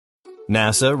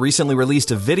NASA recently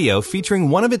released a video featuring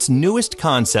one of its newest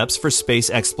concepts for space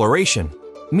exploration.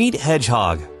 Meet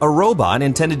Hedgehog, a robot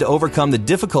intended to overcome the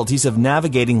difficulties of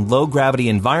navigating low-gravity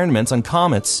environments on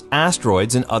comets,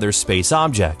 asteroids, and other space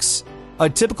objects. A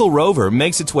typical rover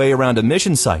makes its way around a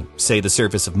mission site, say the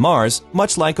surface of Mars,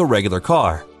 much like a regular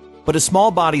car. But a small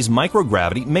body's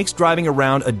microgravity makes driving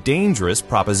around a dangerous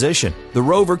proposition. The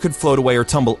rover could float away or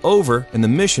tumble over, and the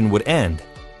mission would end.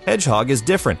 Hedgehog is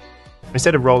different.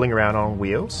 Instead of rolling around on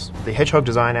wheels, the Hedgehog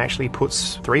design actually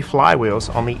puts 3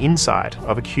 flywheels on the inside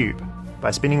of a cube.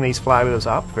 By spinning these flywheels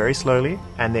up very slowly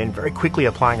and then very quickly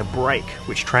applying a brake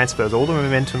which transfers all the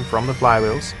momentum from the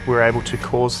flywheels, we're able to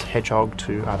cause Hedgehog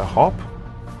to either hop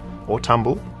or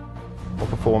tumble or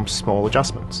perform small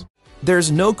adjustments.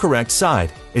 There's no correct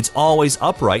side. It's always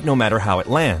upright no matter how it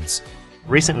lands.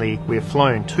 Recently, we have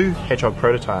flown 2 Hedgehog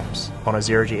prototypes on a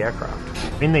zero-G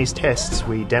aircraft. In these tests,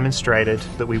 we demonstrated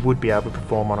that we would be able to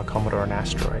perform on a comet or an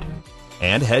asteroid.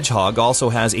 And Hedgehog also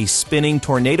has a spinning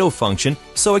tornado function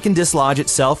so it can dislodge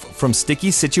itself from sticky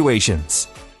situations.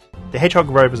 The Hedgehog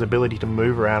rover's ability to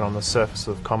move around on the surface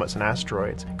of comets and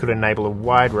asteroids could enable a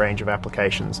wide range of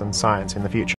applications and science in the future.